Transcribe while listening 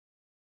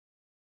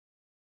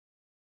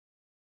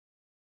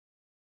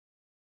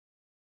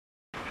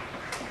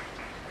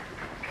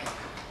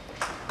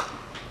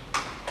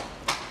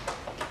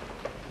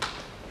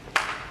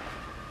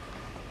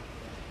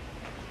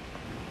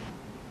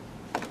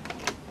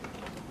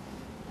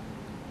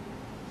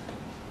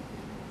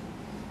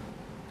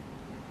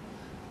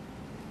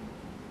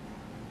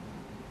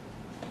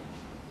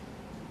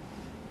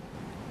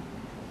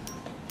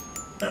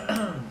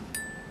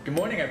Good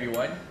morning,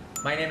 everyone.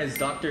 My name is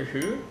Dr.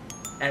 Hu,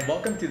 and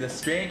welcome to the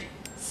Strange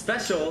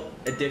Special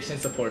Addiction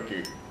Support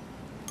Group.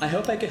 I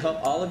hope I could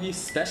help all of you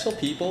special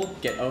people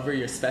get over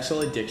your special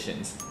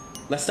addictions.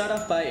 Let's start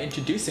off by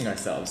introducing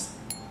ourselves.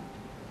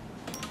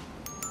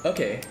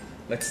 Okay,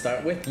 let's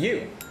start with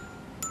you.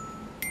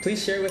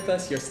 Please share with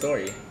us your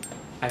story.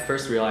 I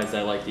first realized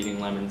I liked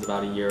eating lemons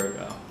about a year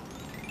ago.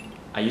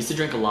 I used to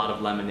drink a lot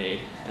of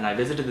lemonade, and I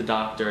visited the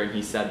doctor and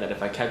he said that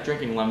if I kept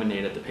drinking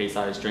lemonade at the pace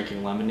I was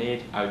drinking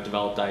lemonade, I would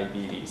develop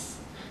diabetes.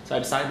 So I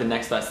decided the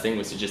next best thing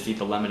was to just eat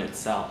the lemon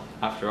itself.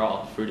 After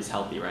all, fruit is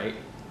healthy, right?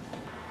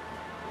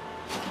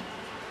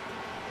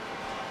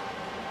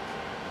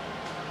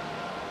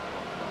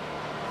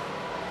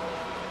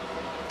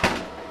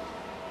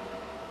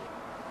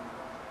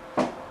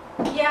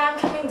 Yeah, I'm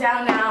coming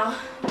down now.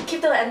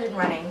 Keep the engine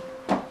running.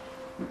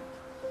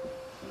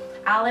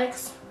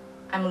 Alex,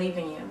 I'm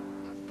leaving you.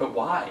 But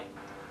why?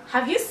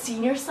 Have you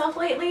seen yourself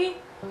lately?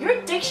 Your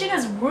addiction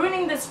is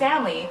ruining this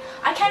family.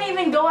 I can't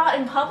even go out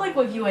in public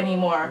with you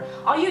anymore.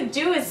 All you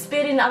do is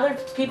spit in other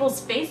people's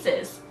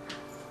faces.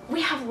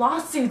 We have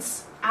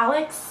lawsuits,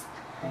 Alex.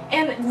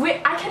 And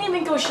I can't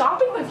even go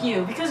shopping with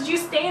you because you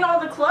stain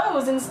all the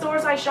clothes in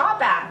stores I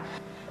shop at.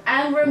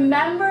 And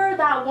remember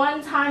that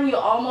one time you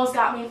almost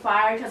got me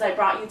fired because I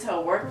brought you to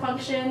a work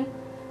function?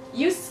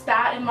 You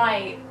spat in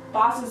my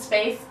boss's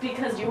face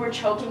because you were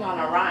choking on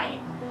a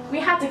rind. We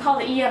had to call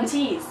the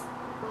EMTs.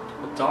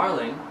 Well,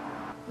 darling.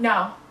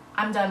 No,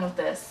 I'm done with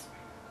this.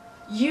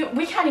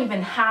 We can't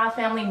even have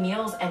family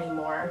meals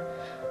anymore.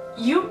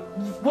 You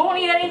won't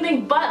eat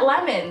anything but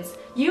lemons.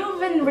 You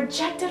even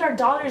rejected our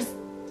daughter's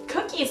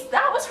cookies.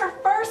 That was her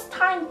first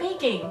time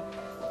baking.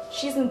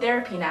 She's in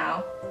therapy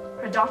now.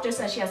 Her doctor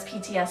says she has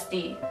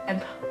PTSD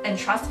and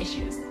trust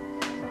issues.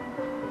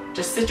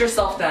 Just sit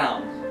yourself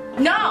down.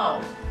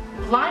 No!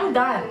 I'm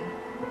done.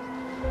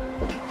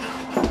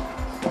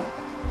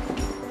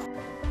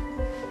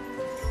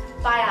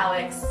 Bye,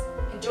 Alex.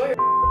 Enjoy your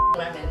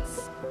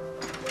lemons.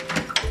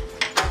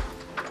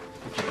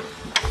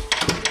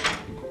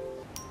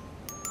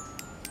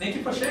 Thank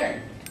you for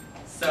sharing.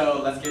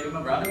 So let's give him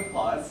a round of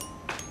applause.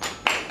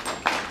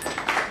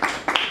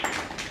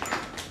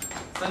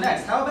 So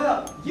next, how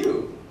about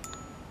you?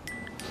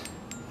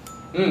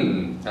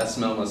 That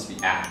smell must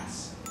be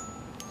ass.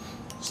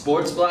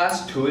 Sports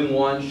Blast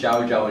 2-in-1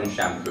 Shower Gel and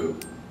Shampoo.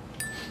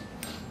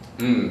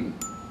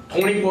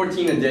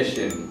 2014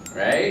 edition,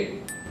 right?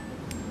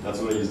 That's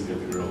what I used to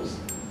get the girls.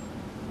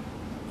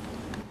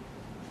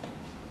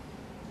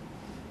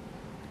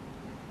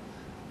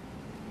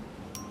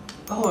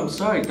 Oh, I'm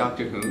sorry,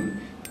 Dr.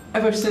 Hoon.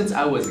 Ever since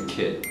I was a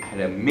kid, I had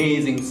an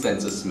amazing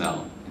sense of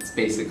smell. It's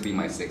basically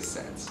my sixth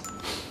sense.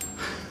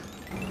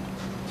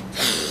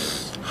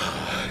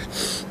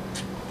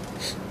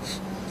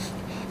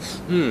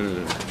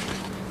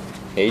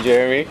 Hey,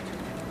 Jeremy.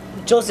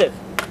 Joseph,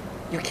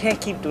 you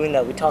can't keep doing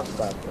that. We talked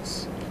about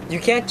this. You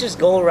can't just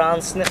go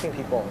around sniffing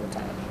people all the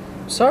time.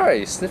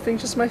 Sorry,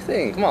 sniffing's just my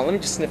thing. Come on, let me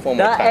just sniff one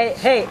more time.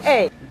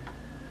 Hey!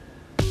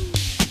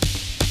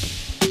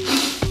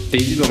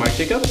 Daisy by Marc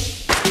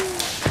Jacobs?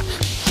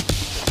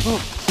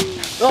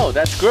 Oh,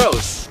 that's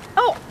gross.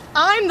 Oh,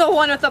 I'm the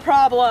one with the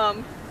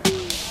problem.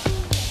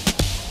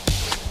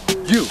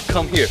 You,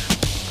 come here.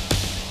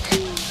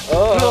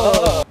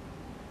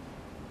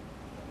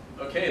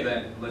 Okay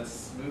then,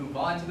 let's move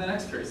on to the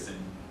next person.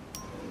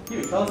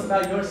 You, tell us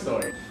about your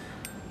story.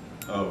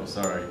 Oh,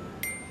 sorry.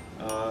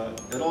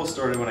 It all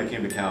started when I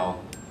came to Cal.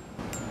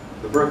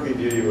 The Berkeley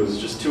beauty was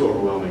just too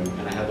overwhelming,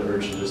 and I had the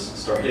urge to just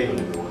start hitting on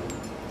everyone.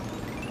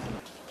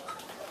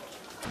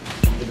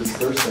 If it's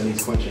thirst that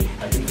needs quenching,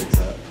 I can fix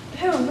that.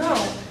 Ew, no.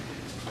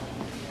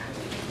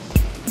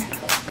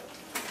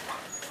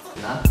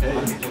 Hey,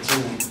 what's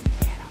your name?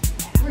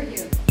 Who are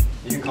you?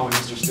 You can call me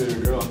Mr.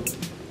 Student Girl.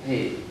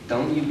 Hey,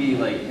 don't you be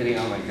like hitting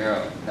on my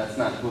girl. That's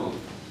not cool.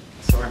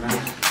 Sorry, man.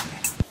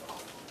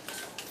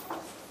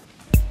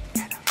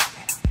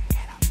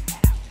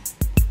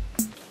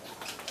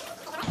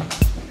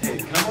 Hey,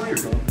 can I borrow your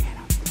phone?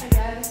 I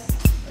guess.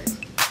 Thanks.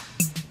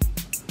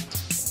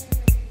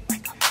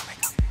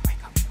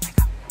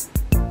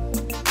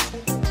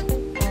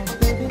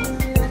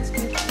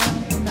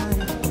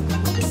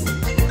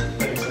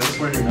 Thanks, I just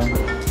wanted your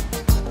number.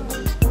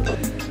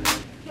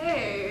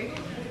 Hey,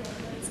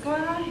 what's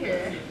going on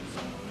here?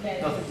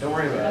 Nothing, don't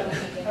worry about it.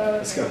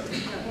 Let's go.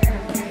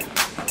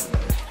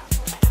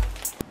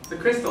 So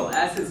Crystal,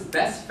 as his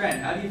best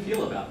friend, how do you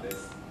feel about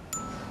this?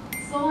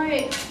 So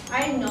like,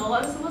 I know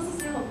I'm supposed to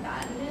say how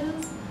bad it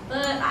is,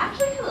 but I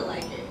actually kind of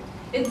like it.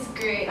 It's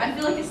great. I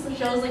feel like it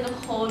shows like a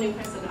whole new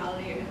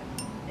personality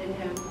in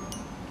him.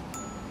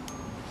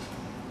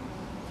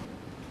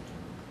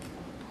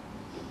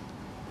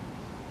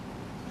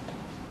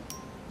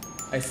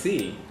 I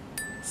see.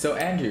 So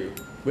Andrew,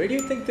 where do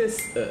you think this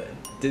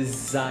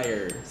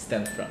desire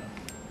stems from?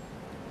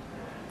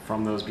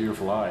 From those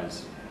beautiful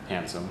eyes,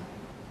 handsome.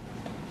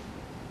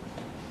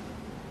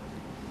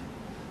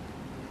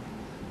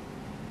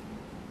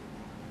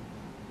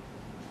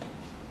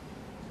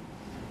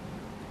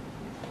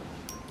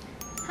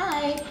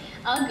 Hi,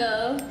 I'll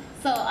go.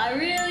 So I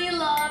really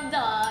love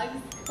dogs.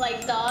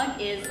 Like, dog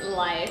is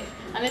life.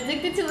 I'm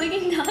addicted to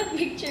licking dog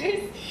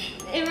pictures.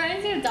 It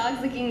reminds me of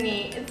dogs licking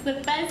me. It's the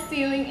best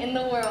feeling in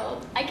the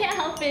world. I can't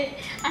help it.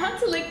 I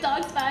have to lick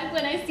dogs back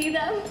when I see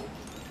them.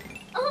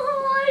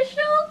 Oh, it's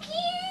so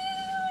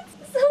cute!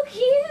 So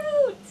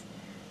cute!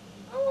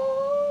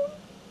 Oh.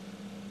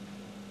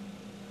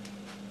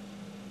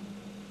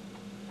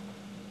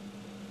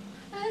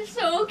 That's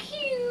so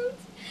cute!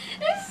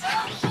 It's so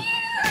cute!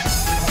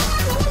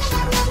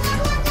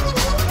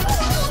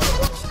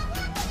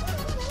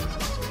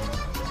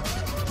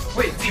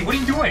 Wait, Z, what are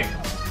you doing?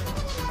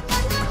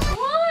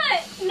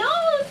 What? No,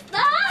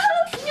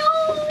 stop! No!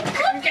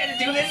 You can't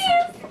do this!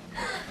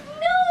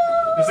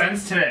 No! This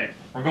ends today.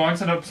 We're going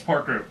to the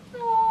support group.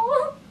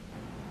 No!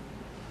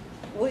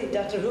 Wait,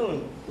 Dr.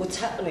 Hoon, what's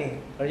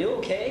happening? Are you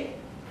okay?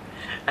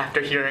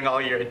 After hearing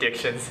all your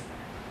addictions,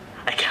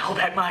 I can't hold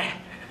back my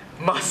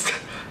must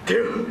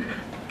do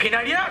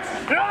P90X!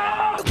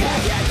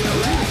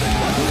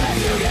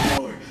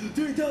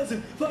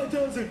 3,000,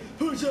 5,000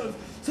 push-ups,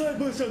 side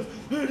push-ups.